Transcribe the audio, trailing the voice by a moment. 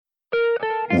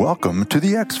Welcome to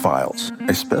the X-Files,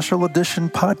 a special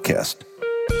edition podcast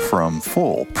from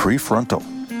Full Prefrontal.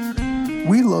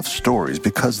 We love stories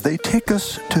because they take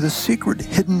us to the secret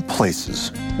hidden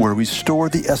places where we store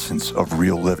the essence of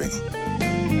real living.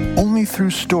 Only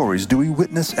through stories do we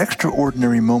witness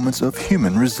extraordinary moments of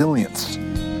human resilience.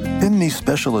 In these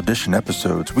special edition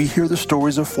episodes, we hear the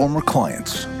stories of former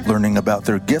clients, learning about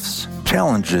their gifts,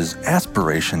 challenges,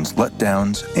 aspirations,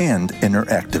 letdowns, and inner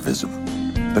activism.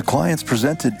 The clients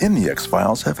presented in the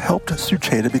X-Files have helped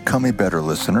Sucheta become a better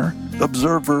listener,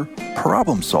 observer,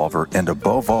 problem solver, and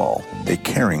above all, a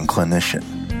caring clinician.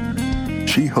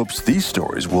 She hopes these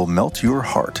stories will melt your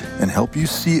heart and help you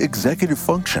see executive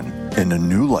function in a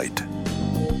new light.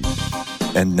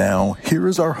 And now, here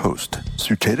is our host,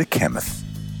 Sucheta Kamath.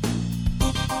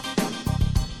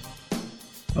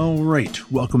 All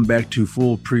right, welcome back to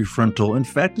Full Prefrontal. In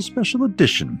fact, a special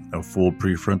edition of Full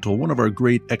Prefrontal, one of our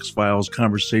great X-Files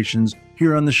conversations.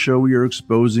 Here on the show, we are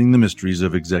exposing the mysteries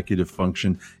of executive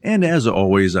function. And as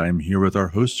always, I'm here with our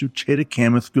host, Sucheta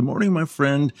Kamath. Good morning, my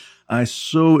friend. I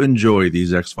so enjoy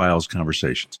these X-Files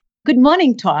conversations. Good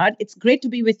morning, Todd. It's great to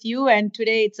be with you. And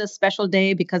today it's a special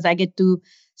day because I get to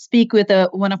speak with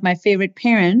one of my favorite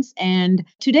parents. And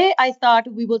today I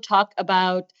thought we will talk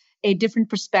about a different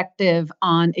perspective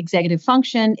on executive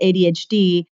function,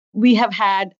 ADHD. We have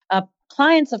had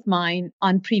clients of mine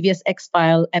on previous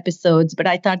X-File episodes, but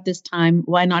I thought this time,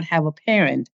 why not have a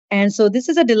parent? And so this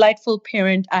is a delightful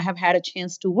parent I have had a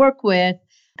chance to work with.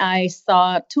 I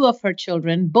saw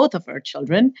both of her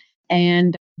children,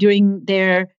 and during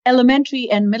their elementary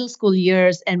and middle school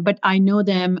years, but I know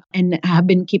them and have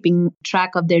been keeping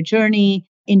track of their journey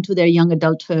into their young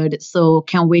adulthood. So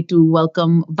can't wait to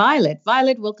welcome Violet.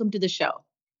 Violet, welcome to the show.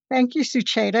 Thank you,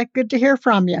 Sucheta. Good to hear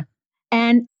from you.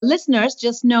 And listeners,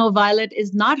 just know Violet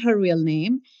is not her real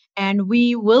name. And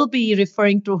we will be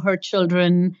referring to her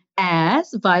children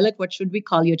as Violet. What should we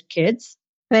call your kids?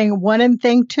 Thing 1 and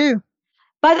thing 2.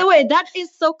 By the way, that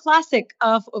is so classic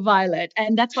of Violet.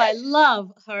 And that's why I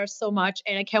love her so much.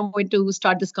 And I can't wait to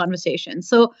start this conversation.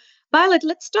 So Violet,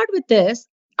 let's start with this.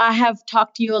 I have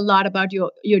talked to you a lot about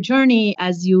your journey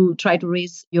as you try to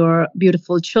raise your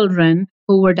beautiful children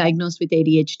who were diagnosed with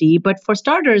ADHD. But for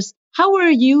starters, how were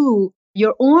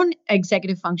your own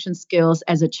executive function skills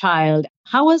as a child?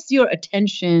 How was your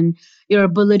attention, your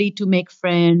ability to make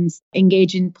friends,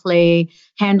 engage in play,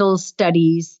 handle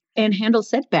studies, and handle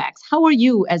setbacks? How were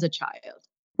you as a child?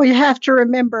 Well, you have to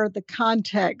remember the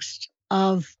context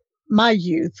of my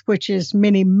youth, which is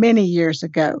many, many years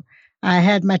ago. I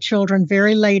had my children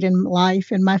very late in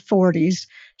life, in my 40s.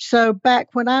 So back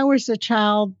when I was a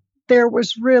child, there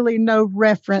was really no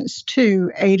reference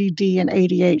to ADD and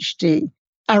ADHD.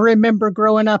 I remember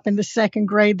growing up in the second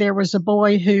grade, there was a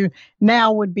boy who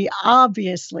now would be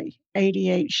obviously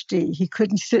ADHD. He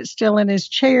couldn't sit still in his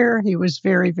chair. He was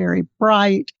very, very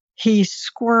bright. He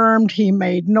squirmed. He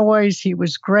made noise. He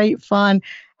was great fun.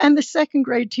 And the second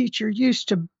grade teacher used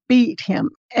to beat him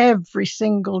every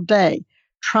single day,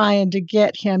 trying to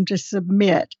get him to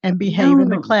submit and behave in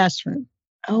the classroom.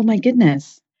 Oh, my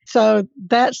goodness. So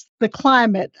that's the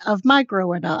climate of my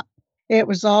growing up. It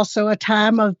was also a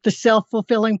time of the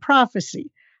self-fulfilling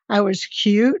prophecy. I was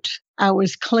cute, I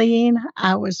was clean,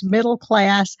 I was middle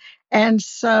class, and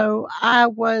so I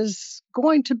was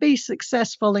going to be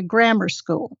successful in grammar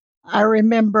school. I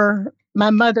remember my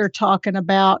mother talking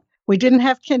about, we didn't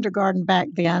have kindergarten back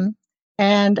then,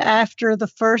 and after the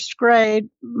first grade,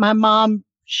 my mom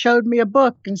showed me a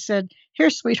book and said, "Here,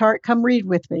 sweetheart, come read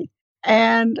with me."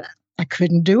 And I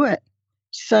couldn't do it.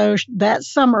 So that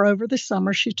summer, over the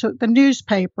summer, she took the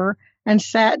newspaper and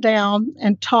sat down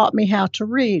and taught me how to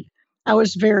read. I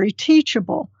was very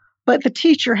teachable, but the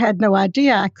teacher had no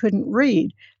idea I couldn't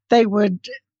read. They would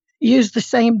use the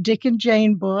same Dick and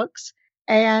Jane books,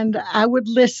 and I would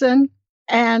listen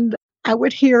and I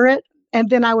would hear it, and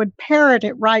then I would parrot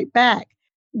it right back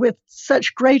with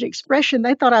such great expression.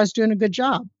 They thought I was doing a good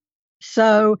job.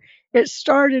 So it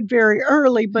started very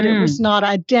early, but it was not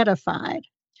identified.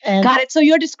 Got it. So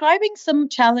you're describing some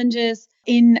challenges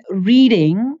in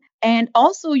reading, and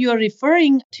also you're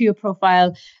referring to your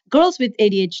profile. Girls with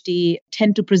ADHD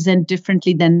tend to present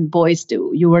differently than boys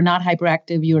do. You were not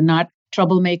hyperactive. You were not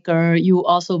troublemaker. You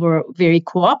also were very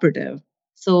cooperative.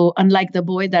 So unlike the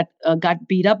boy that got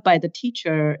beat up by the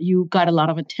teacher, you got a lot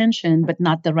of attention, but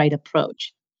not the right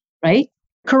approach, right?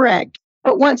 Correct.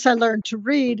 But once I learned to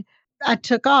read, I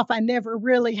took off. I never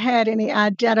really had any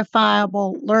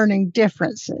identifiable learning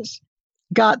differences.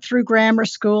 Got through grammar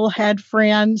school, had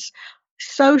friends.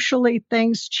 Socially,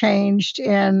 things changed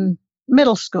in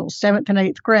middle school, 7th and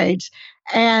 8th grades.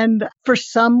 And for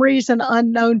some reason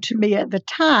unknown to me at the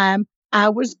time, I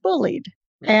was bullied.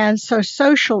 And so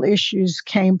social issues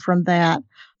came from that.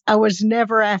 I was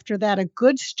never after that a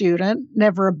good student,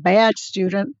 never a bad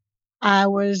student. I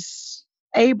was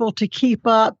able to keep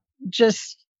up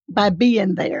just by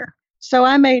being there. So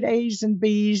I made A's and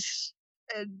B's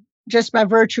just by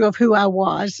virtue of who I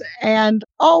was. And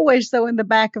always, though, in the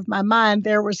back of my mind,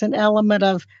 there was an element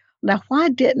of, now, why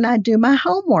didn't I do my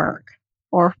homework?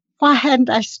 Or why hadn't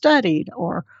I studied?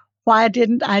 Or why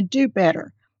didn't I do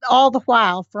better? All the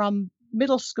while, from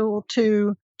middle school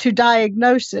to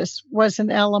diagnosis, was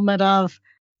an element of,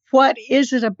 what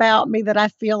is it about me that I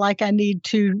feel like I need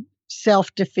to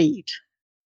self-defeat?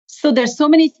 So there's so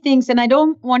many things, and I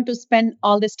don't want to spend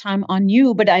all this time on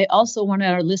you, but I also want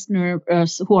our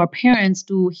listeners who are parents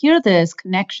to hear this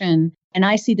connection. And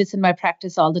I see this in my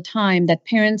practice all the time, that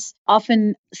parents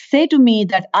often say to me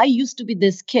that I used to be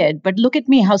this kid, but look at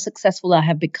me, how successful I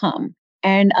have become.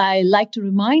 And I like to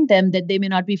remind them that they may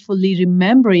not be fully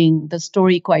remembering the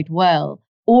story quite well,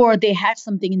 or they had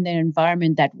something in their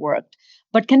environment that worked.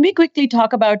 But can we quickly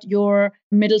talk about your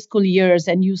middle school years?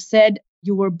 And you said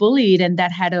you were bullied and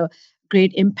that had a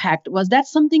great impact. Was that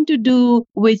something to do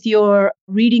with your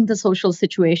reading the social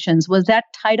situations? Was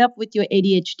that tied up with your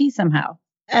ADHD somehow?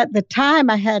 At the time,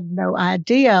 I had no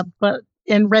idea, but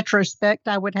in retrospect,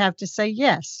 I would have to say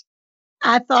yes.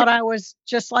 I thought I was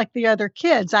just like the other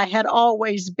kids. I had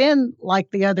always been like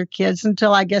the other kids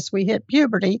until I guess we hit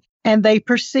puberty, and they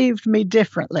perceived me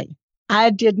differently. I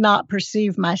did not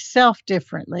perceive myself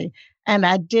differently, and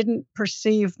I didn't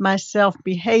perceive myself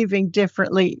behaving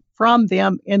differently from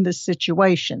them in the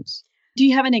situations. Do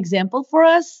you have an example for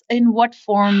us? In what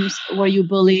forms were you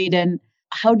bullied, and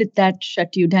how did that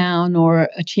shut you down or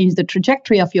change the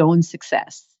trajectory of your own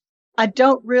success? I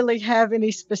don't really have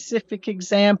any specific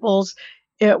examples.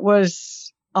 It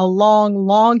was a long,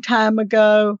 long time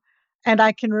ago. And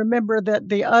I can remember that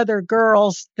the other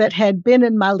girls that had been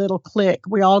in my little clique,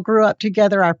 we all grew up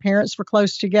together. Our parents were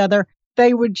close together.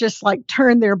 They would just like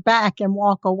turn their back and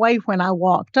walk away when I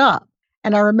walked up.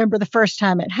 And I remember the first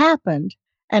time it happened.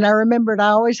 And I remembered I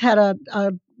always had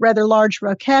a rather large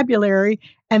vocabulary,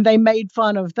 and they made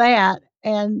fun of that.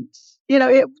 And,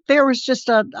 there was just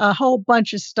a whole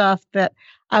bunch of stuff that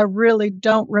I really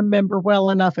don't remember well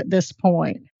enough at this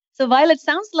point. So, Violet,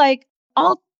 sounds like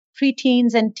all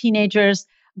preteens and teenagers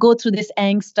go through this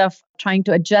angst of trying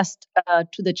to adjust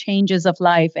to the changes of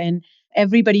life, and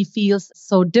everybody feels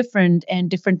so different, and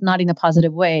different not in a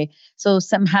positive way. So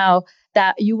somehow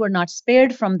that you were not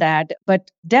spared from that,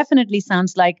 but definitely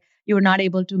sounds like you were not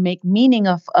able to make meaning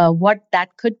of what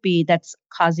that could be that's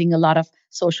causing a lot of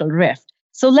social rift.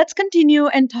 So let's continue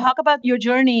and talk about your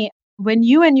journey. When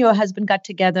you and your husband got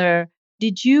together,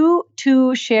 did you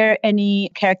two share any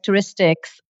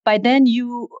characteristics? By then,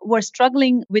 you were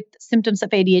struggling with symptoms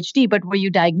of ADHD, but were you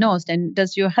diagnosed? And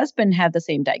does your husband have the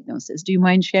same diagnosis? Do you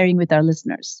mind sharing with our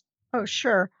listeners? Oh,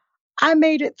 sure. I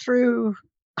made it through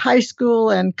high school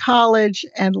and college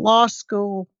and law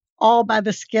school all by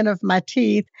the skin of my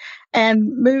teeth,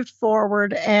 and moved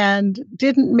forward and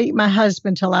didn't meet my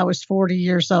husband till I was 40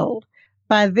 years old.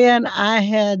 By then, I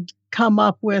had come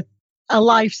up with a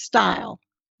lifestyle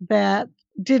that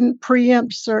didn't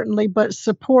preempt, certainly, but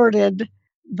supported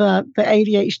the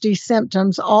ADHD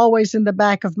symptoms. Always in the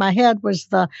back of my head was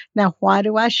now why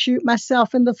do I shoot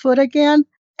myself in the foot again?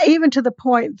 Even to the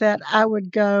point that I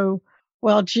would go,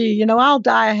 well, gee, I'll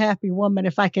die a happy woman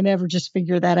if I can ever just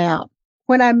figure that out.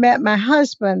 When I met my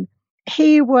husband,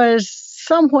 he was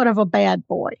somewhat of a bad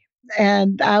boy,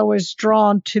 and I was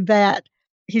drawn to that.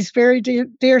 He's very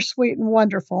dear, sweet, and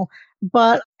wonderful.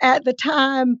 But at the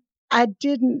time, I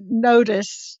didn't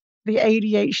notice the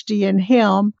ADHD in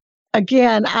him.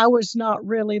 Again, I was not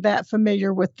really that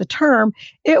familiar with the term.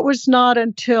 It was not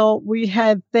until we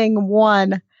had thing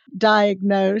one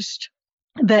diagnosed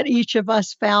that each of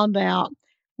us found out.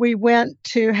 We went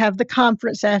to have the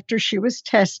conference after she was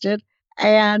tested,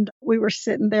 and we were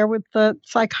sitting there with the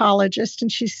psychologist,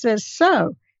 and she says,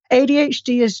 so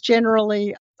ADHD is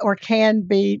generally or can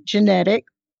be genetic.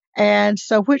 And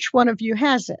so which one of you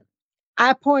has it?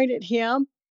 I point at him.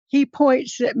 He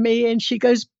points at me, and she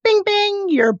goes, bing, bing,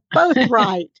 you're both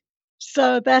right.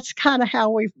 So that's kind of how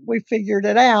we figured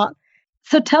it out.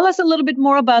 So tell us a little bit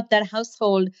more about that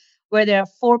household where there are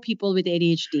 4 people with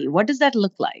ADHD. What does that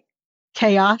look like?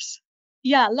 Chaos.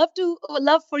 Yeah,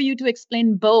 love for you to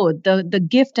explain both the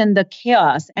gift and the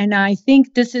chaos. And I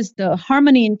think this is the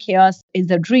harmony in chaos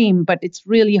is a dream, but it's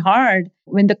really hard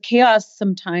when the chaos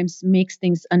sometimes makes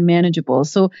things unmanageable.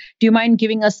 So do you mind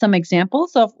giving us some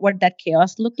examples of what that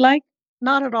chaos looked like?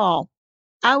 Not at all.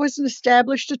 I was an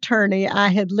established attorney. I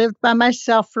had lived by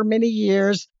myself for many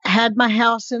years, had my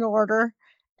house in order,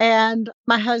 And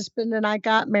my husband and I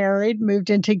got married,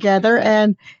 moved in together,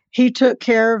 and he took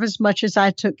care of as much as I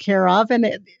took care of, and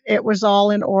it was all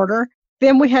in order.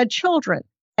 Then we had children.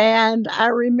 And I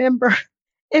remember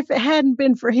if it hadn't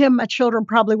been for him, my children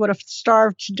probably would have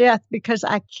starved to death because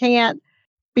I can't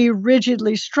be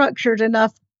rigidly structured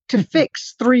enough to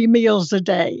fix 3 meals a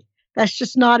day. That's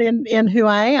just not in who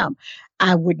I am.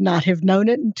 I would not have known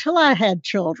it until I had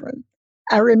children.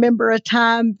 I remember a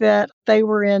time that they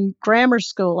were in grammar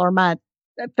school, or my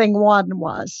thing one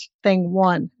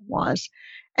was,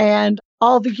 and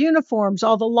all the uniforms,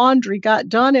 all the laundry got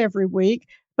done every week.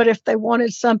 But if they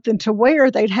wanted something to wear,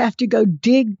 they'd have to go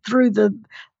dig through the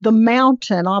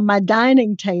mountain on my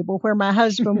dining table where my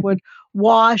husband would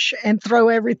wash and throw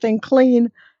everything clean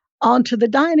onto the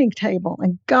dining table.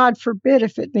 And God forbid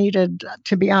if it needed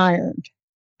to be ironed.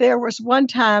 There was one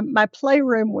time my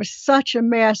playroom was such a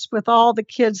mess with all the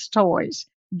kids' toys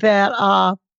that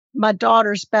my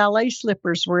daughter's ballet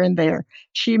slippers were in there.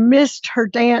 She missed her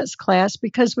dance class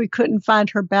because we couldn't find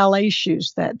her ballet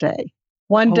shoes that day.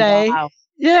 One day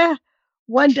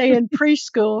in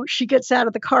preschool, she gets out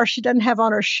of the car. She doesn't have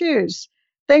on her shoes.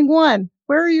 Thing one,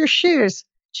 where are your shoes?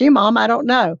 Gee, Mom, I don't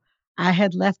know. I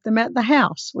had left them at the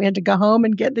house. We had to go home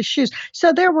and get the shoes.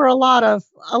 So there were a lot of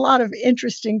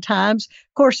interesting times.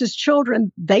 Of course, as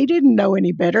children, they didn't know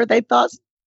any better. They thought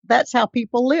that's how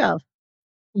people live.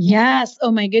 Yes.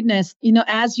 Oh my goodness.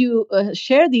 As you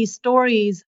share these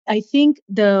stories, I think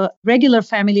the regular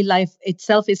family life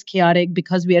itself is chaotic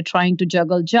because we are trying to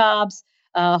juggle jobs,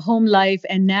 home life,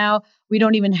 and now we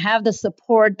don't even have the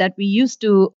support that we used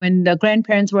to when the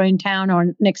grandparents were in town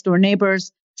or next door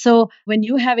neighbors. So when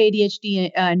you have ADHD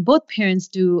and both parents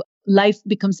do, life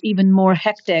becomes even more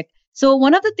hectic. So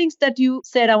one of the things that you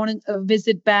said I want to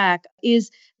visit back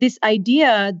is this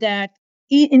idea that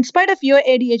in spite of your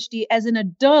ADHD as an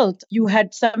adult, you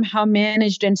had somehow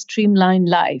managed and streamlined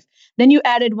life. Then you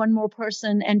added one more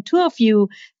person and two of you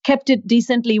kept it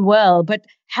decently well. But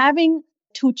having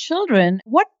 2 children,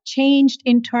 what changed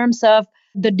in terms of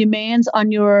the demands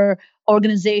on your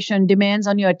organization, demands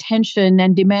on your attention,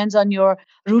 and demands on your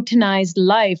routinized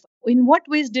life? In what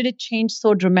ways did it change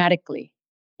so dramatically,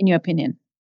 in your opinion?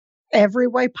 Every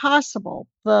way possible.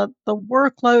 The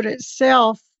workload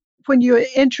itself, when you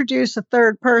introduce a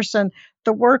third person,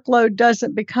 the workload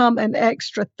doesn't become an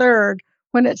extra third.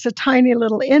 When it's a tiny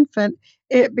little infant,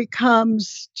 it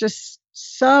becomes just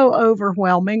so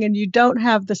overwhelming and you don't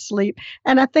have the sleep.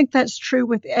 And I think that's true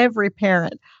with every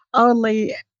parent.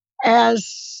 Only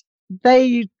as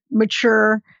they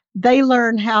mature, they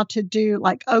learn how to do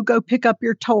like, oh, go pick up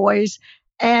your toys.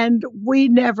 And we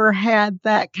never had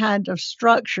that kind of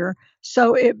structure.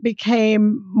 So it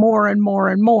became more and more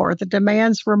and more. The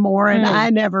demands were more, and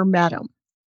I never met them.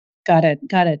 Got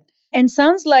it. And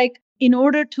sounds like in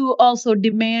order to also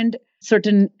demand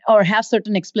certain or have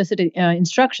certain explicit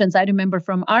instructions, I remember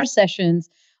from our sessions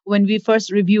when we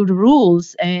first reviewed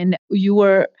rules and you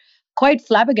were quite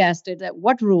flabbergasted at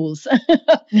what rules.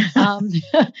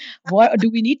 What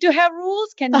do we need to have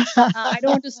rules? I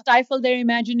don't want to stifle their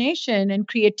imagination and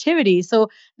creativity. So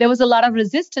there was a lot of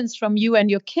resistance from you and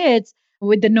your kids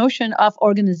with the notion of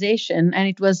organization, and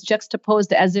it was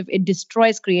juxtaposed as if it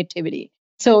destroys creativity.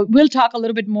 So we'll talk a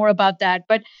little bit more about that.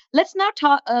 But let's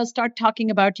now start talking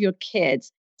about your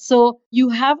kids. So you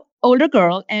have older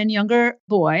girl and younger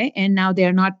boy, and now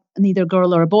they're not neither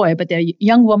girl or a boy, but they're a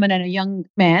young woman and a young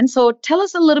man. So tell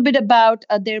us a little bit about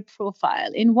their profile.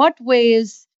 In what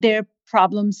ways their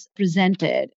problems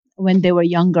presented when they were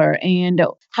younger, and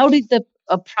how did the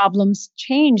problems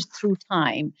change through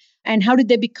time, and how did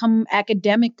they become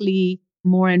academically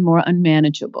more and more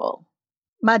unmanageable?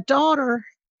 My daughter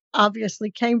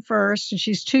obviously came first, and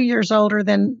she's 2 years older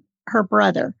than her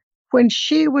brother. When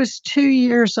she was 2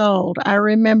 years old, I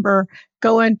remember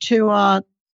going to an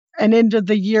end of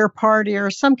the year party or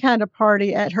some kind of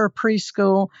party at her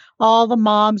preschool, all the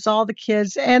moms, all the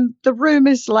kids, and the room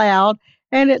is loud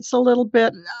and it's a little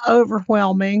bit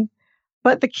overwhelming.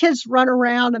 But the kids run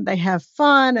around and they have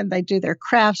fun and they do their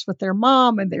crafts with their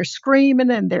mom and they're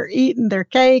screaming and they're eating their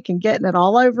cake and getting it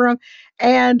all over them.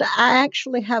 And I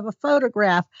actually have a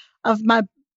photograph of my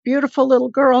beautiful little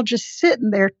girl just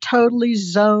sitting there totally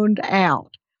zoned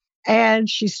out. And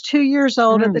she's 2 years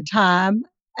old at the time.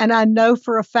 And I know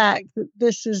for a fact that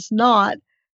this is not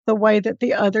the way that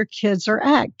the other kids are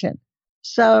acting.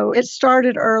 So it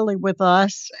started early with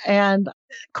us. And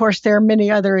of course, there are many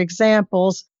other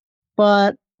examples.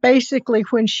 But basically,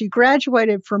 when she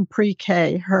graduated from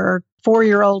pre-K, her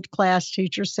 4-year-old class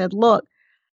teacher said, look,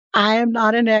 I am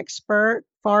not an expert,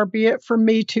 far be it from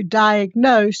me to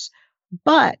diagnose,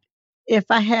 but if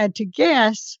I had to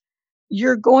guess,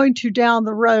 you're going to down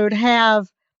the road have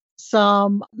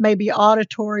some maybe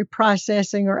auditory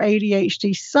processing or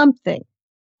ADHD something.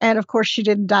 And of course, she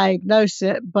didn't diagnose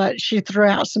it, but she threw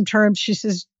out some terms. She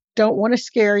says, don't want to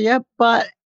scare you, but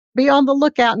be on the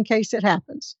lookout in case it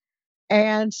happens.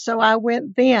 And so I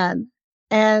went then.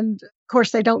 And of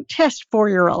course, they don't test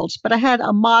 4-year-olds, but I had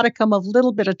a modicum of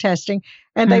little bit of testing,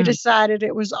 and they decided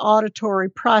it was auditory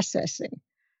processing.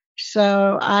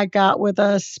 So I got with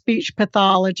a speech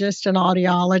pathologist and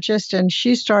audiologist, and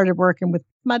she started working with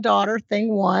my daughter,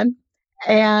 thing one.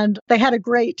 And they had a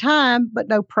great time, but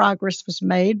no progress was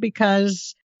made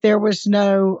because there was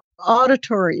no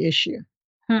auditory issue.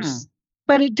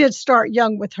 But it did start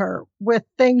young with her. With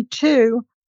thing two,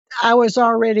 I was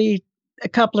already a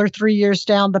couple or 3 years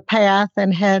down the path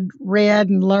and had read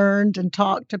and learned and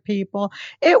talked to people.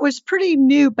 It was pretty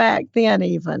new back then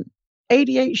even.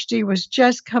 ADHD was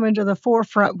just coming to the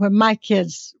forefront when my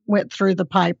kids went through the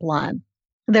pipeline.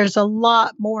 There's a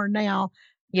lot more now.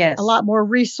 Yes. A lot more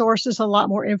resources, a lot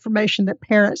more information that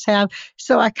parents have.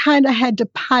 So I kind of had to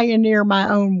pioneer my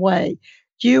own way.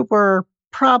 You were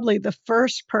probably the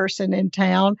first person in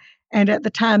town, and at the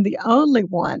time, the only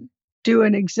one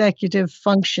doing executive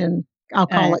function, I'll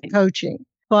call it coaching.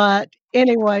 But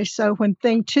anyway, so when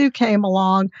thing two came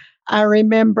along, I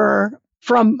remember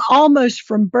almost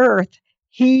from birth,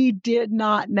 he did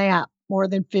not nap more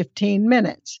than 15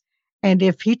 minutes. And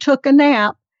if he took a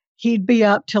nap, he'd be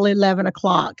up till 11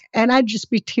 o'clock, and I'd just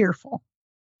be tearful.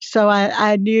 So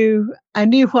I knew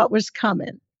what was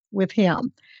coming with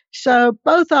him. So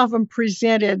both of them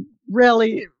presented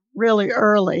really, really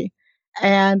early.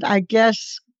 And I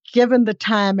guess given the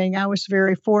timing, I was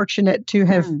very fortunate to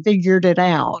have figured it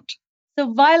out.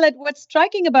 So Violet, what's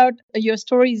striking about your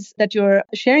stories that you're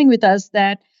sharing with us,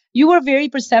 that you were very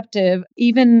perceptive,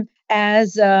 even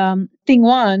as thing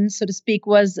one, so to speak,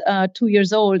 was 2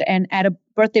 years old, and at a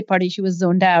birthday party, she was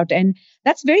zoned out. And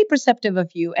that's very perceptive of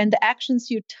you. And the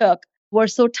actions you took were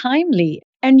so timely.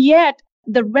 And yet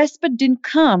the respite didn't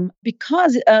come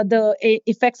because the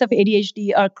effects of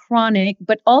ADHD are chronic,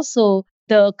 but also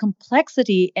the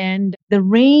complexity and the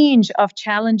range of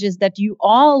challenges that you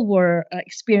all were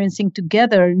experiencing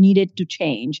together needed to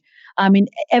change. I mean,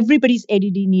 everybody's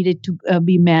ADD needed to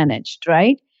be managed,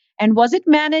 right? And was it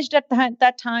managed at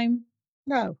that time?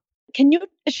 No. Can you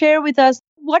share with us,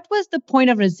 what was the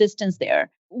point of resistance there?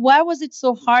 Why was it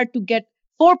so hard to get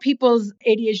 4 people's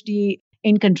ADHD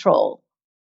in control?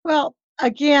 Well,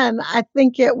 again, I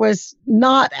think it was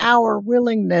not our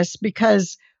willingness,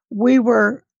 because we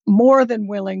were more than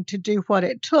willing to do what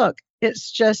it took.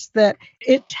 It's just that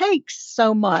it takes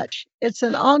so much. It's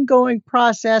an ongoing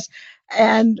process,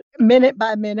 and minute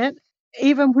by minute,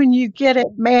 even when you get it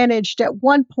managed at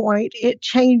one point, it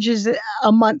changes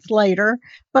a month later.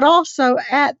 But also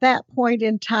at that point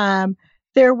in time,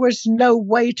 there was no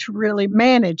way to really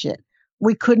manage it.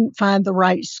 We couldn't find the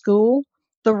right school.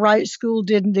 The right school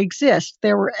didn't exist.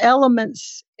 There were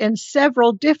elements in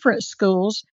several different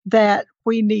schools that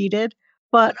we needed,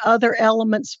 but other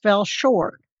elements fell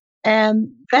short. And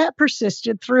that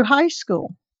persisted through high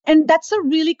school. And that's a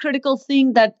really critical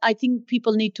thing that I think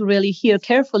people need to really hear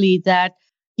carefully, that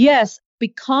yes,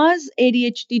 because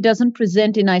ADHD doesn't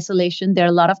present in isolation, there are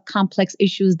a lot of complex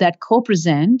issues that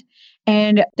co-present.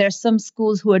 And there's some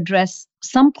schools who address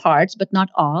some parts, but not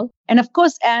all. And of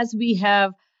course, as we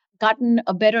have gotten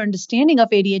a better understanding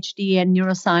of ADHD and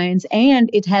neuroscience, and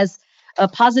it has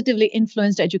positively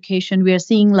influenced education, we are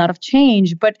seeing a lot of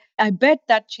change. But I bet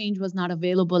that change was not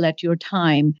available at your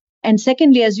time. And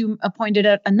secondly, as you pointed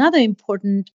out, another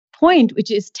important point,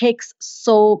 which is takes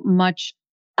so much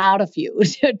out of you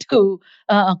to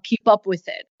keep up with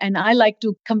it. And I like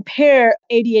to compare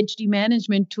ADHD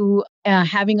management to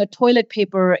having a toilet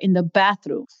paper in the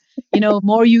bathroom.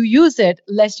 More you use it,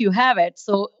 less you have it.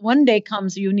 So one day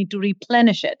comes, you need to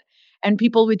replenish it. And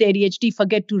people with ADHD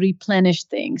forget to replenish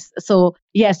things. So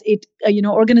yes,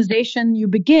 organization, you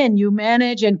begin, you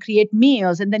manage and create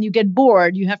meals, and then you get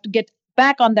bored. You have to get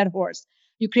back on that horse.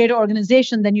 You create an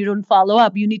organization, then you don't follow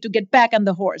up. You need to get back on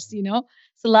the horse, So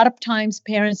a lot of times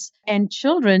parents and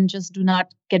children just do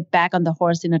not get back on the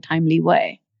horse in a timely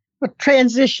way. But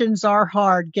transitions are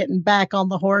hard. Getting back on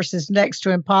the horse is next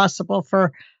to impossible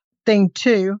for thing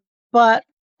two. But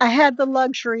I had the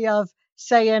luxury of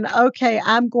saying, okay,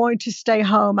 I'm going to stay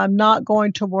home. I'm not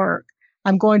going to work.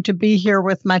 I'm going to be here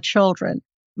with my children.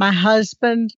 My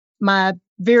husband, my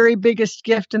very biggest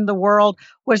gift in the world,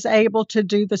 was able to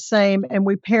do the same, and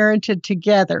we parented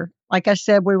together. Like I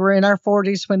said, we were in our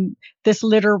 40s when this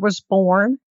litter was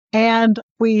born, and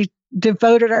we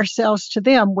devoted ourselves to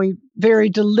them. We very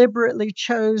deliberately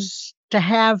chose to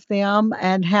have them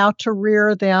and how to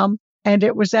rear them. And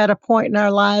it was at a point in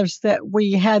our lives that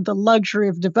we had the luxury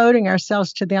of devoting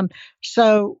ourselves to them.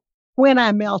 So when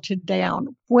I melted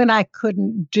down, when I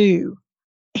couldn't do,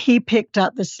 he picked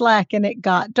up the slack and it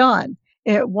got done.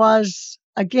 It was,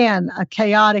 again, a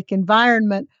chaotic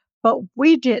environment, but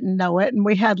we didn't know it and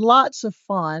we had lots of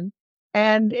fun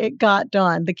and it got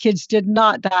done. The kids did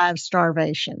not die of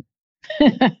starvation.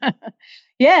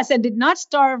 Yes, and did not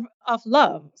starve of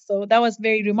love. So that was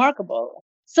very remarkable.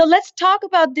 So let's talk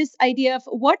about this idea of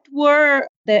what were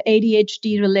the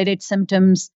ADHD related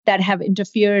symptoms that have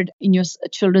interfered in your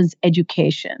children's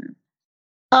education?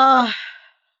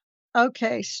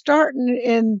 Okay, starting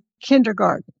in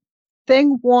kindergarten.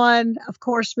 Thing one, of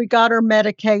course, we got her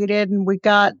medicated and we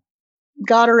got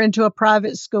her into a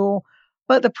private school.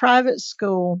 But the private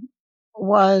school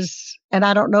was, and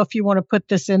I don't know if you want to put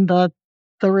this in the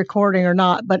recording or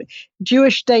not, but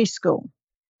Jewish day school.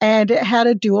 And it had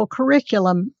a dual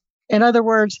curriculum. In other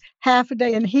words, half a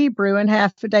day in Hebrew and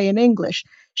half a day in English.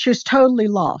 She was totally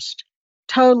lost.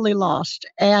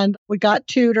 And we got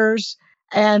tutors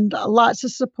and lots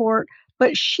of support,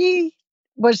 but she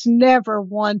was never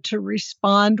one to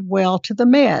respond well to the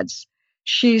meds.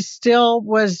 She still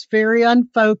was very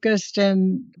unfocused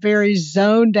and very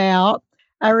zoned out.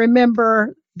 I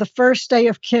remember the first day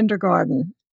of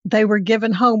kindergarten, they were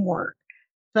given homework.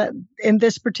 But in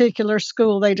this particular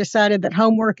school, they decided that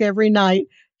homework every night,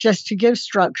 just to give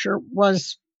structure,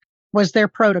 was their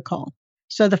protocol.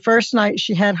 So the first night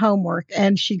she had homework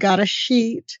and she got a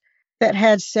sheet that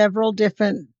had several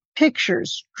different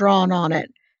pictures drawn on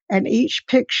it. And each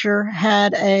picture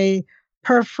had a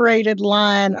perforated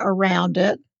line around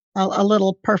it, a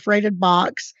little perforated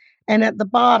box. And at the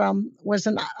bottom was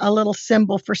a little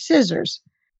symbol for scissors.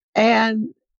 And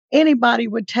anybody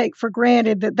would take for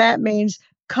granted that that means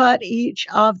cut each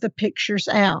of the pictures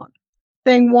out.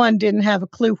 Thing one didn't have a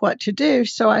clue what to do.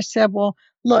 So I said, well,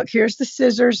 look, here's the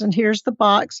scissors and here's the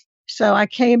box. So I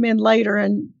came in later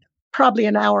and probably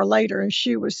an hour later, and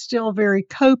she was still very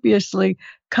copiously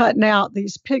cutting out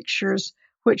these pictures,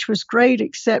 which was great,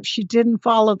 except she didn't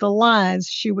follow the lines.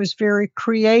 She was very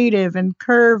creative and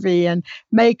curvy and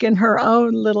making her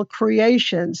own little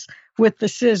creations with the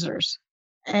scissors.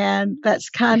 And that's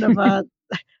kind of a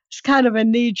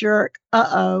knee-jerk,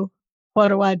 what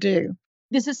do I do?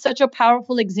 This is such a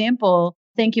powerful example.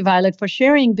 Thank you, Violet, for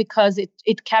sharing, because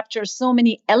it captures so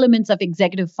many elements of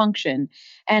executive function.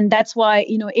 And that's why,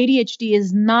 ADHD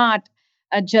is not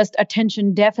just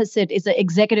attention deficit, it's an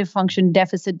executive function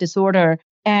deficit disorder.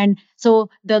 And so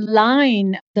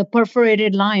the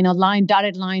perforated line,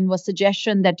 dotted line was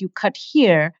suggestion that you cut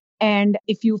here. And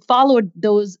if you followed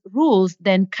those rules,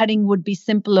 then cutting would be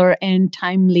simpler and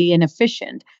timely and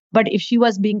efficient. But if she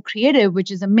was being creative,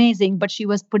 which is amazing, but she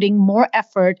was putting more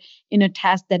effort in a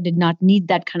task that did not need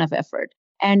that kind of effort.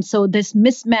 And so this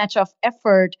mismatch of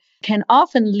effort can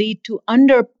often lead to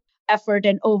under effort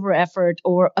and over effort,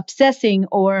 or obsessing,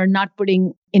 or not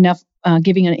putting enough,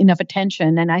 giving enough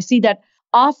attention. And I see that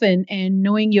often. And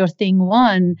knowing your thing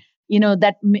one,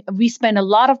 that we spend a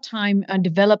lot of time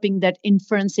developing that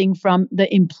inferencing from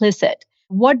the implicit.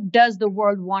 What does the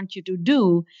world want you to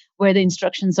do where the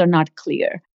instructions are not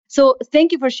clear? So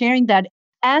thank you for sharing that.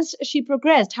 As she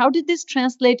progressed, how did this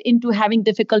translate into having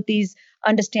difficulties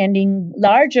understanding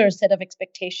larger set of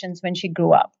expectations when she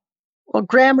grew up? Well,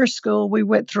 grammar school, we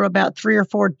went through about 3 or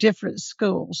 4 different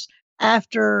schools.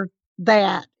 After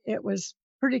that, it was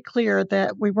pretty clear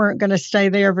that we weren't going to stay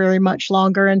there very much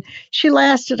longer. And she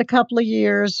lasted a couple of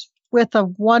years with a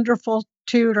wonderful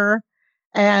tutor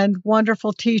and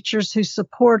wonderful teachers who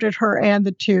supported her and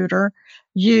the tutor,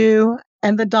 you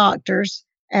and the doctors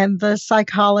and the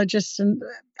psychologists. And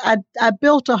I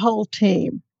built a whole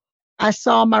team. I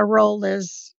saw my role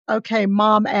as,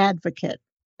 mom advocate.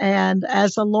 And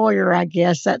as a lawyer, I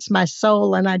guess that's my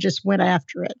soul, and I just went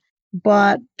after it.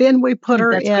 But then we put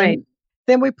her in.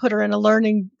 Then we put her in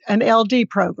an LD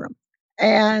program.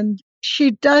 And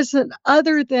she doesn't,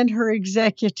 other than her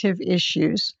executive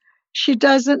issues, she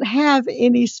doesn't have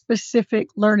any specific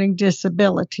learning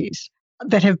disabilities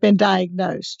that have been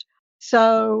diagnosed.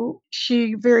 So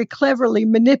she very cleverly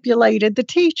manipulated the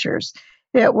teachers.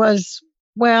 It was,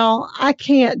 well, I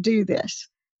can't do this.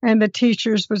 And the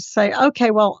teachers would say, okay,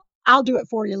 well, I'll do it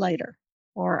for you later,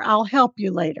 or I'll help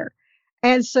you later.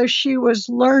 And so she was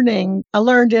learning a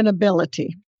learned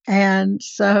inability. And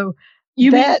so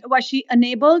mean, was she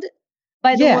enabled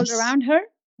by the world around her?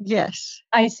 Yes.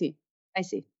 I see.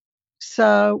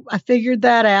 So I figured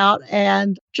that out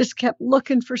and just kept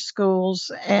looking for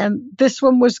schools. And this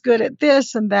one was good at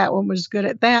this and that one was good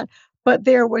at that. But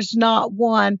there was not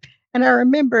one. And I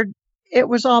remembered it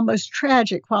was almost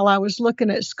tragic. While I was looking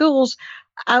at schools,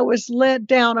 I was led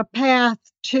down a path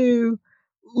to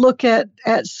look at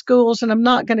schools, and I'm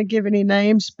not going to give any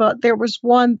names, but there was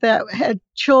one that had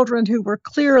children who were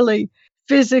clearly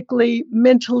physically,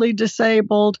 mentally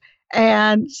disabled,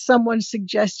 and someone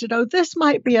suggested, oh, this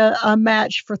might be a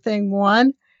match for thing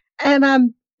one. And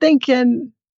I'm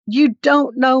thinking, you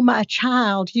don't know my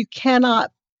child. You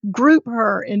cannot group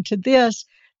her into this.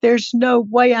 There's no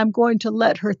way I'm going to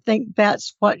let her think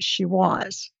that's what she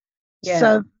was. Yeah.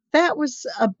 So that was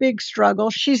a big struggle.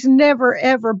 She's never,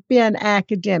 ever been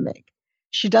academic.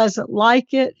 She doesn't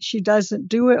like it. She doesn't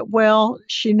do it well.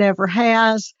 She never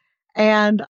has.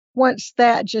 And once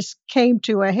that just came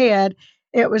to a head,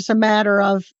 it was a matter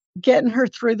of getting her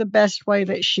through the best way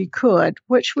that she could,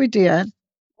 which we did.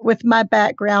 With my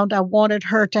background, I wanted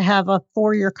her to have a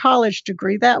 4-year college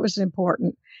degree. That was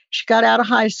important. She got out of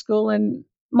high school and,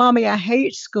 Mommy, I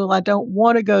hate school. I don't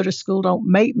want to go to school. Don't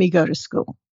make me go to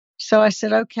school. So I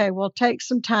said, okay, well, take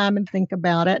some time and think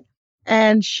about it.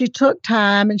 And she took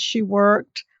time and she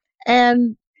worked.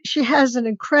 And she has an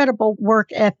incredible work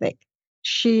ethic.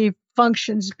 She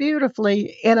functions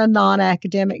beautifully in a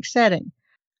non-academic setting.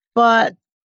 But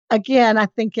again, I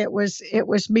think it was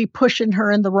me pushing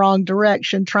her in the wrong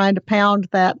direction, trying to pound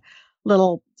that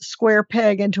little square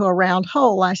peg into a round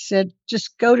hole. I said,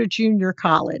 just go to junior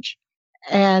college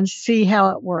and see how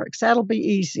it works. That'll be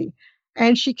easy.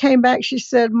 And she came back, she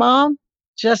said, Mom,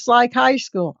 just like high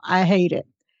school, I hate it.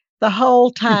 The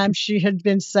whole time she had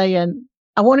been saying,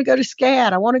 I want to go to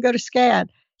SCAD. I want to go to SCAD.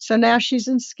 So now she's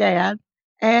in SCAD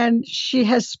and she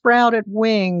has sprouted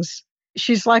wings.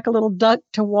 She's like a little duck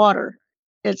to water.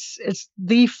 It's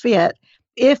the fit.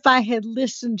 If I had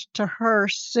listened to her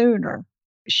sooner,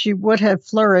 she would have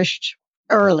flourished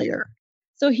earlier.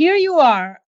 So here you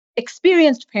are,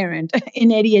 experienced parent in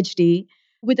ADHD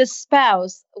with a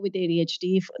spouse with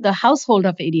ADHD, the household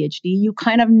of ADHD. You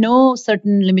kind of know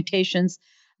certain limitations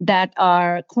that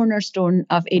are cornerstone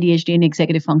of ADHD and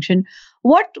executive function.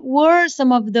 What were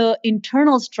some of the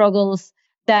internal struggles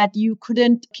that you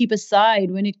couldn't keep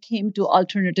aside when it came to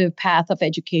alternative path of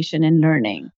education and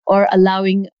learning, or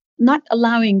not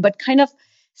allowing, but kind of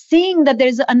seeing that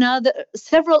there's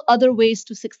several other ways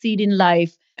to succeed in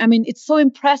life? I mean, it's so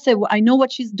impressive. I know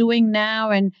what she's doing now,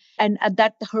 and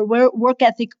that her work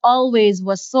ethic always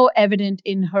was so evident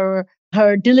in her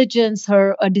diligence,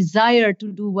 her desire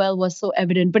to do well was so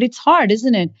evident. But it's hard,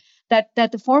 isn't it?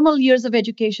 That the formal years of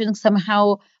education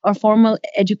somehow, or formal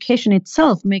education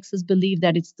itself, makes us believe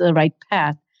that it's the right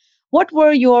path. What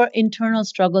were your internal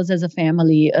struggles as a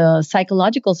family,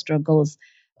 psychological struggles,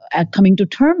 coming to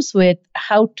terms with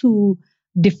how to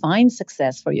define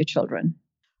success for your children?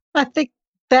 I think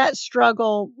that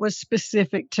struggle was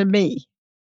specific to me.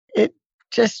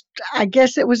 I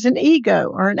guess it was an ego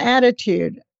or an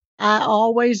attitude. I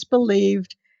always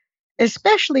believed,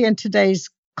 especially in today's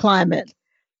climate,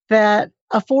 that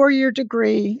a 4-year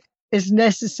degree is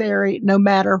necessary no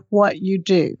matter what you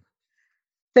do.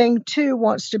 Thing two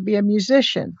wants to be a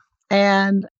musician,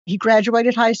 and he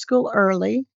graduated high school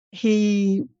early.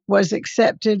 He was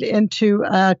accepted into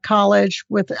a college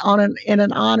in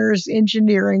an honors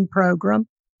engineering program.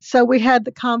 So we had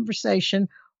the conversation,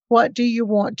 what do you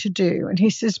want to do? And he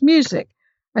says, music.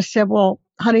 I said, well,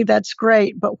 honey, that's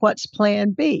great, but what's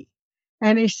plan B?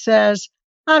 And he says,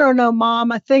 I don't know,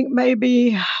 Mom. I think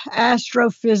maybe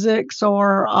astrophysics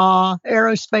or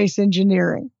aerospace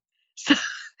engineering.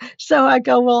 So I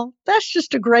go, well, that's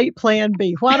just a great plan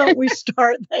B. Why don't we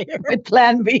start there? With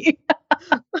plan B.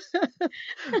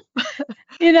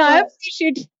 I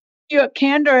appreciate your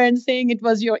candor and saying it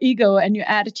was your ego and your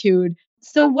attitude.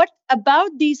 So what about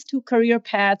these two career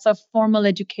paths of formal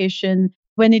education,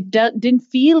 when it didn't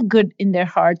feel good in their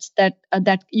hearts,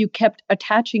 that you kept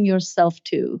attaching yourself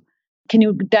to? Can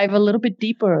you dive a little bit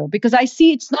deeper? Because I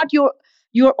see it's not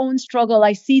your own struggle.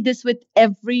 I see this with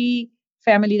every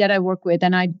family that I work with,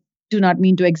 and I do not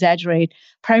mean to exaggerate,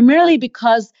 primarily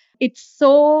because it's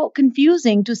so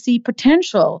confusing to see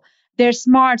potential. Their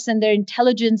smarts and their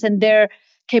intelligence and their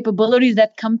capabilities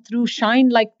that come through shine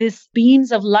like these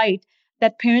beams of light,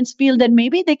 that parents feel that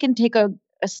maybe they can take a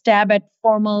stab at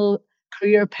formal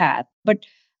career path. But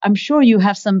I'm sure you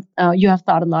have thought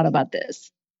a lot about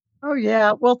this. Oh,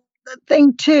 yeah. Well,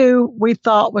 thing two, we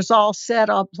thought was all set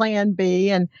on plan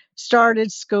B and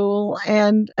started school.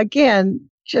 And again,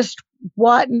 just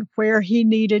wasn't where he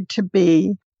needed to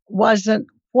be, wasn't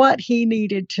what he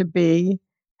needed to be.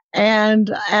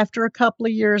 And after a couple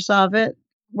of years of it,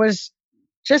 was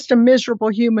just a miserable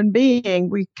human being.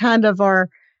 We kind of are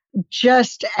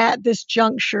just at this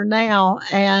juncture now,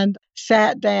 and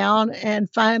sat down, and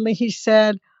finally he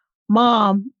said,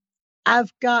 Mom,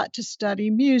 I've got to study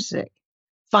music.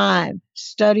 Fine,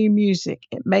 study music.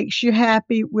 It makes you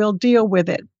happy. We'll deal with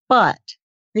it. But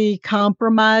the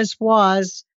compromise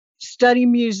was study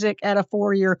music at a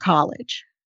 4-year college.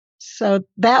 So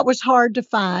that was hard to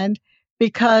find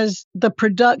because the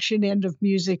production end of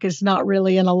music is not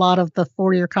really in a lot of the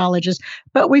 4-year colleges,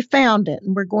 but we found it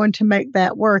and we're going to make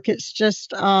that work. It's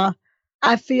just,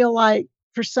 I feel like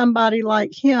for somebody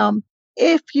like him,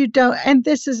 if you don't, and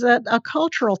this is a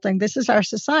cultural thing, this is our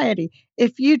society.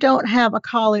 If you don't have a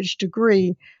college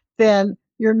degree, then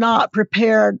you're not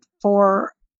prepared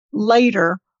for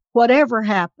later, whatever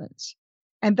happens.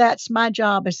 And that's my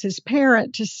job as his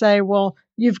parent to say, well,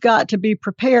 you've got to be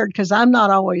prepared because I'm not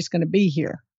always going to be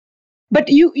here. But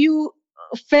you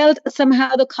felt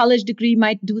somehow the college degree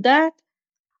might do that?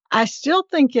 I still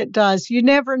think it does. You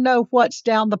never know what's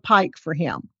down the pike for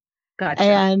him. Gotcha.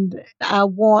 And I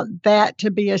want that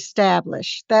to be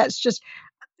established. That's just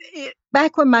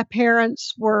back when my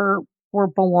parents were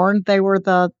born, they were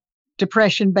the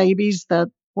Depression babies,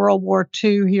 the World War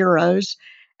II heroes.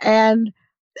 And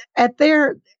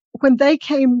when they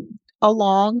came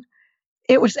along,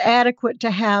 it was adequate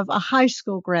to have a high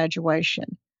school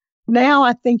graduation. Now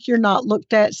I think you're not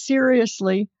looked at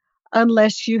seriously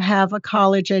unless you have a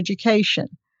college education.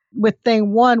 With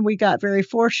Thing One, we got very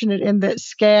fortunate in that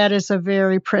SCAD is a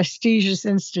very prestigious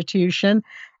institution,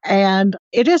 and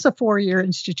it is a 4-year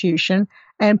institution,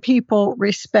 and people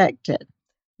respect it.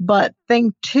 But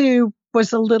Thing Two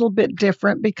was a little bit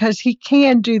different because he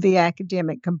can do the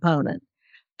academic component.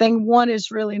 Thing One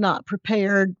is really not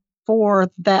prepared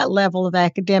for that level of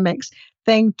academics.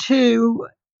 Thing Two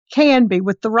can be,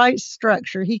 with the right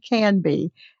structure, he can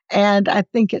be. And I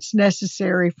think it's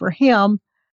necessary for him,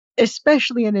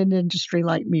 especially in an industry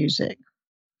like music.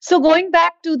 So going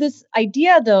back to this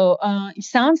idea, though, it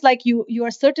sounds like you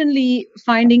are certainly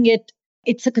finding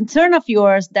it's a concern of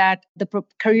yours that the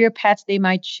career paths they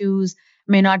might choose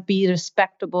may not be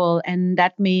respectable, and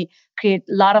that may create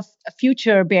a lot of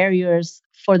future barriers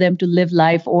for them to live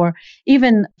life or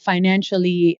even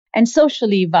financially and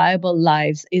socially viable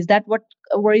lives. Is that what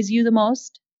worries you the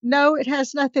most? No, it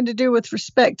has nothing to do with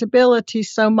respectability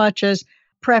so much as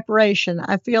preparation.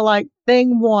 I feel like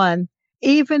Thing One,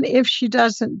 even if she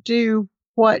doesn't do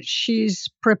what she's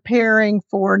preparing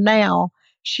for now,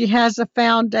 she has a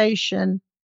foundation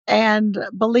and,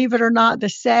 believe it or not, the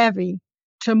savvy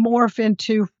to morph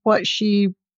into what she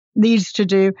needs to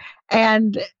do.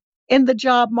 And in the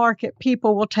job market,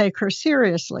 people will take her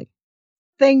seriously.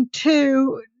 Thing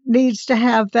Two needs to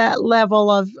have that level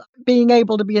of being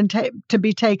able to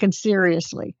be taken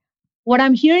seriously. What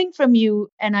I'm hearing from you,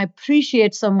 and I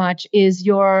appreciate so much, is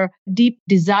your deep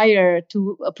desire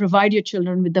to provide your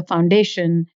children with the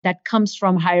foundation that comes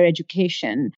from higher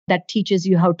education, that teaches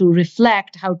you how to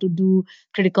reflect, how to do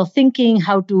critical thinking,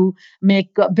 how to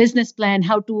make a business plan,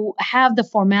 how to have the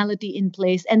formality in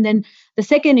place. And then the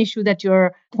second issue that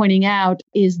you're pointing out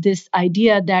is this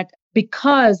idea that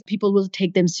because people will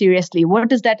take them seriously, what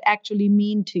does that actually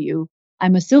mean to you?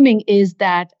 I'm assuming is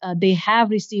that they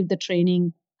have received the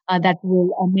training that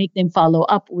will make them follow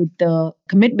up with the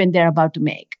commitment they're about to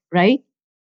make, right?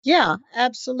 Yeah,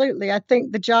 absolutely. I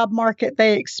think the job market,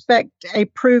 they expect a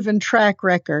proven track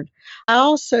record. I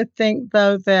also think,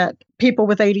 though, that people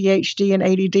with ADHD and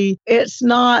ADD, it's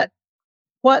not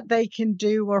what they can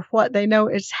do or what they know,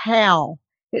 it's how.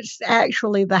 It's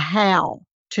actually the how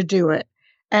to do it.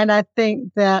 And I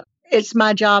think that it's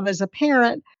my job as a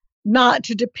parent not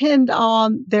to depend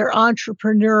on their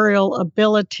entrepreneurial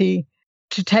ability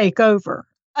to take over.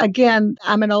 Again,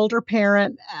 I'm an older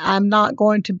parent. I'm not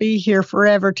going to be here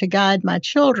forever to guide my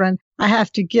children. I have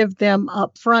to give them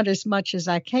up front as much as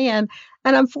I can.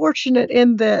 And I'm fortunate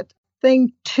in that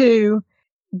Thing Two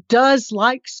does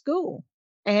like school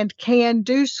and can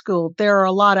do school. There are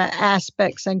a lot of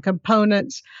aspects and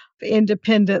components of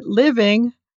independent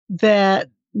living that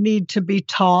need to be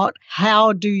taught.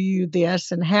 How do you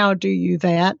this and how do you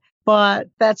that? But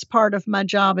that's part of my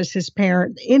job as his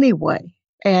parent anyway.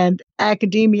 And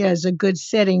academia is a good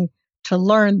setting to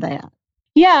learn that.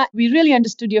 Yeah, we really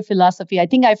understood your philosophy. I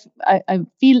think I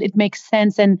feel it makes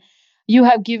sense. And you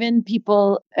have given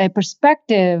people a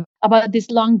perspective about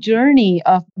this long journey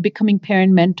of becoming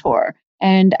parent mentor.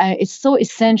 And it's so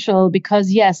essential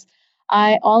because, yes,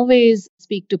 I always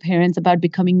speak to parents about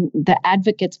becoming the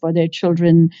advocates for their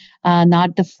children,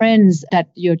 not the friends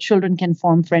that your children can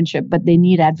form friendship, but they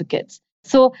need advocates.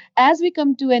 So as we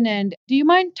come to an end, do you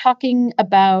mind talking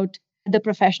about the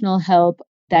professional help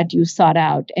that you sought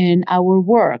out and our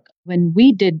work when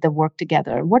we did the work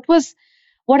together? What was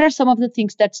What are some of the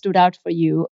things that stood out for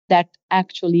you that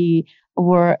actually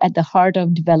were at the heart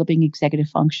of developing executive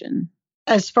function?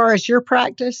 As far as your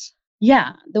practice?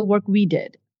 Yeah, the work we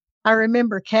did. I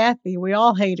remember Kathy. We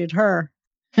all hated her.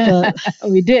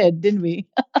 We did, didn't we?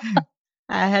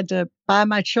 I had to buy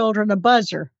my children a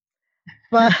buzzer.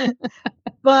 But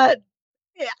but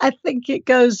I think it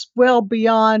goes well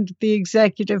beyond the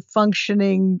executive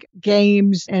functioning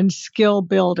games and skill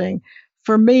building.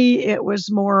 For me, it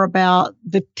was more about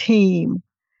the team.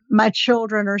 My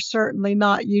children are certainly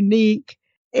not unique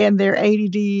in their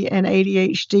ADD and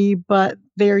ADHD, but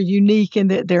they're unique in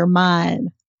that they're mine.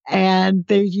 And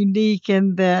they're unique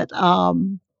in that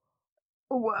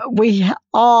we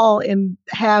all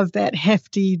have that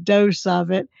hefty dose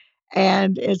of it.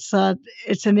 And it's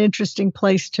an interesting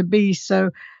place to be. So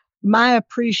my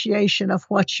appreciation of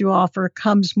what you offer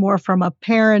comes more from a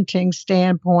parenting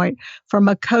standpoint, from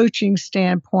a coaching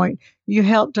standpoint. You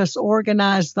helped us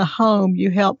organize the home.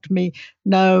 You helped me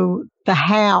know the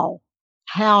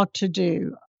how to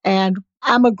do. And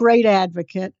I'm a great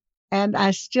advocate, and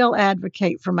I still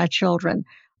advocate for my children.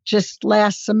 Just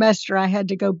last semester, I had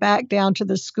to go back down to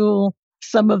the school.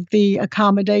 Some of the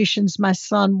accommodations my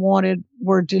son wanted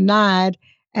were denied,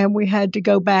 and we had to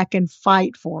go back and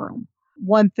fight for them.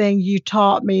 One thing you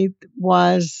taught me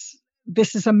was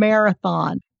this is a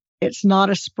marathon. It's not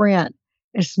a sprint.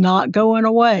 It's not going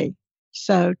away.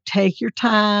 So take your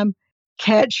time,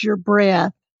 catch your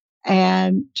breath,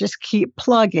 and just keep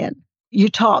plugging. You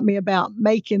taught me about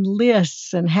making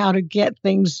lists and how to get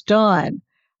things done.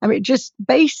 I mean, just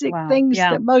basic things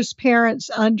that most parents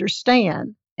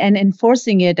understand. And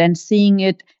enforcing it and seeing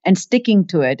it and sticking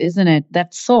to it, isn't it?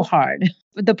 That's so hard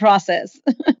with the process.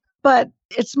 But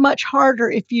it's much harder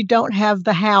if you don't have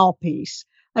the how piece.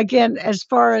 Again, as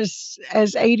far as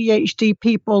ADHD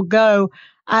people go,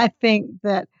 I think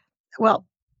that,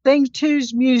 Thing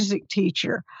Two's music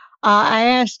teacher, I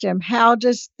asked him, how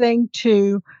does Thing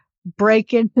Two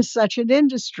break into such an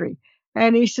industry?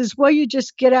 And he says, well, you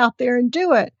just get out there and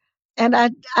do it. And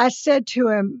I said to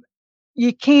him,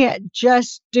 you can't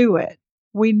just do it.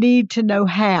 We need to know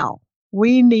how.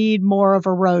 We need more of a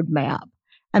roadmap.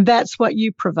 And that's what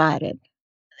you provided.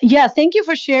 Yeah, thank you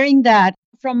for sharing that.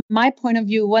 From my point of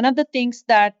view, one of the things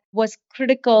that was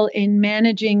critical in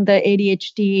managing the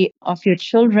ADHD of your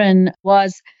children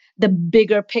was the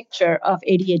bigger picture of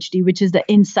ADHD, which is the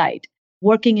insight.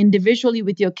 Working individually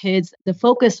with your kids, the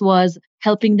focus was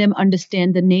helping them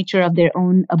understand the nature of their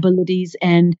own abilities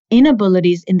and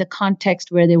inabilities in the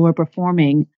context where they were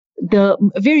performing. The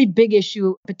very big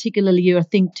issue, particularly your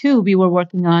Thing Two we were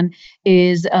working on,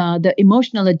 is the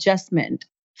emotional adjustment,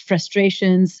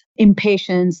 frustrations,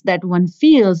 impatience that one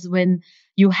feels when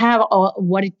you have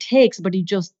what it takes, but you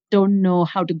just don't know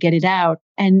how to get it out.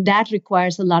 And that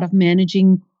requires a lot of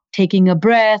managing, taking a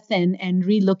breath and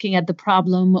re-looking at the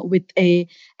problem with a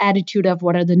attitude of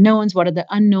what are the knowns, what are the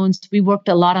unknowns. We worked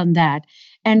a lot on that.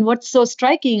 And what's so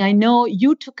striking, I know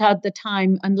you took out the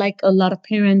time, unlike a lot of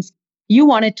parents, you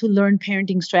wanted to learn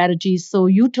parenting strategies. So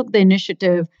you took the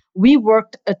initiative. We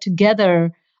worked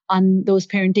together on those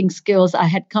parenting skills. I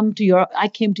came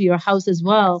to your house as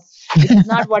well, which is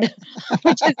not what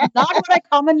I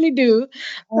commonly do.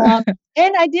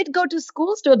 And I did go to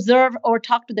schools to observe or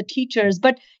talk to the teachers.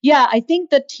 But yeah, I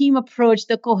think the team approach,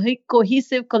 the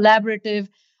cohesive, collaborative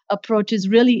approach is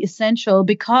really essential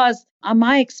because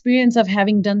my experience of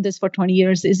having done this for 20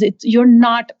 years is you're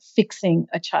not fixing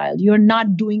a child. You're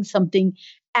not doing something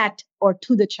at or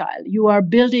to the child. You are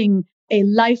building a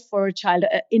life for a child,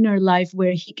 an inner life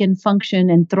where he can function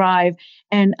and thrive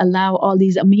and allow all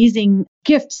these amazing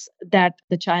gifts that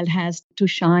the child has to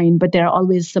shine. But there are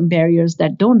always some barriers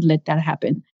that don't let that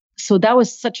happen. So that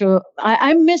was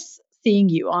I miss seeing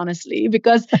you, honestly,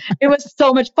 because it was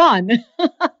so much fun.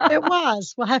 It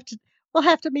was. We'll have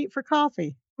to meet for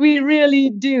coffee. We really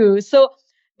do. So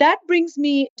that brings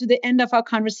me to the end of our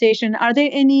conversation. Are there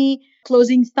any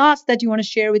closing thoughts that you want to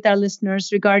share with our listeners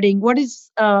regarding what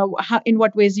is, in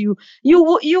what ways you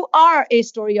are a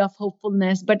story of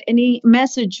hopefulness, but any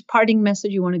parting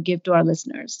message you want to give to our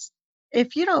listeners?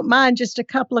 If you don't mind, just a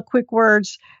couple of quick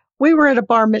words. We were at a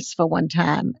bar mitzvah one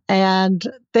time, and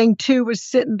Thing Two was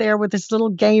sitting there with his little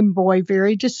Game Boy,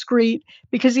 very discreet,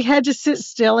 because he had to sit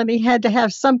still and he had to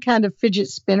have some kind of fidget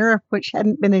spinner, which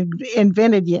hadn't been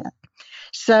invented yet.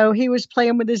 So he was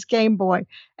playing with his Game Boy,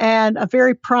 and a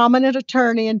very prominent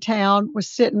attorney in town was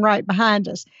sitting right behind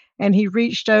us. And he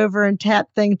reached over and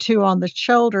tapped Thing Two on the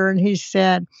shoulder, and he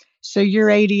said, "So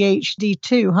you're ADHD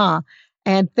too, huh?"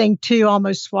 And Thing Two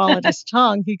almost swallowed his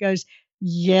tongue. He goes,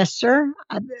 "Yes, sir.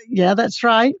 Yeah, that's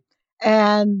right."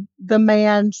 And the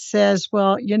man says,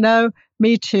 well,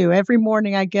 me too. Every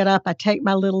morning I get up, I take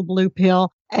my little blue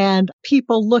pill, and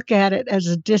people look at it as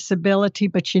a disability.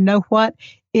 But you know what?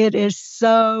 It is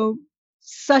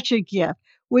such a gift.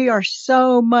 We are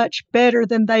so much better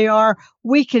than they are.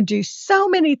 We can do so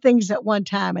many things at one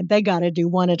time, and they got to do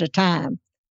one at a time.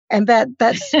 And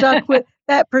that stuck with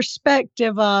that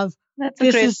perspective of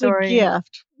this is a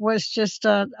gift was just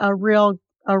a real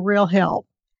help.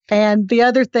 And the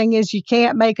other thing is you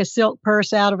can't make a silk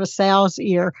purse out of a sow's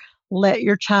ear. Let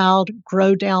your child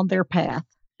grow down their path.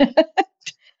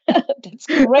 That's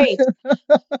great.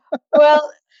 Well,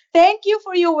 thank you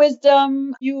for your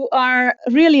wisdom. You are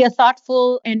really a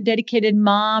thoughtful and dedicated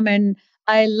mom. And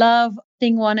I love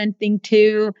Thing 1 and Thing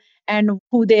 2 and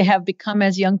who they have become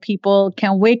as young people.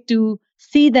 Can't wait to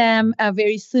see them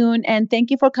very soon. And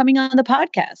thank you for coming on the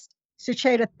podcast.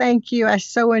 Sucheta, thank you. I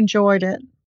so enjoyed it.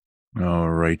 All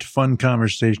right. Fun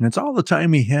conversation. It's all the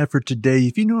time we have for today.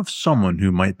 If you know of someone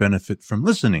who might benefit from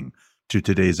listening to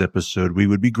today's episode, we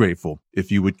would be grateful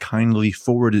if you would kindly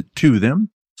forward it to them.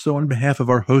 So on behalf of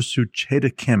our host,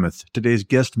 Sucheta Kamath, today's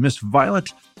guest, Miss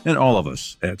Violet, and all of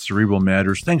us at Cerebral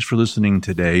Matters, thanks for listening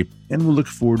today. And we'll look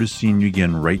forward to seeing you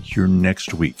again right here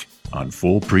next week on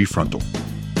Full Prefrontal.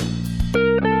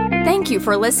 Thank you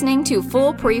for listening to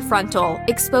Full Prefrontal,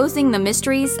 exposing the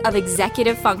mysteries of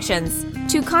executive functions.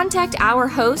 To contact our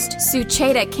host,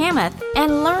 Sucheta Kamath,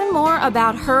 and learn more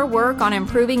about her work on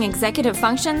improving executive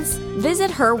functions, visit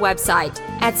her website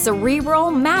at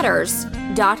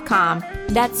cerebralmatters.com.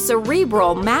 That's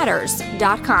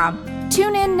cerebralmatters.com.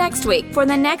 Tune in next week for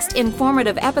the next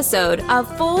informative episode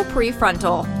of Full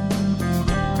Prefrontal.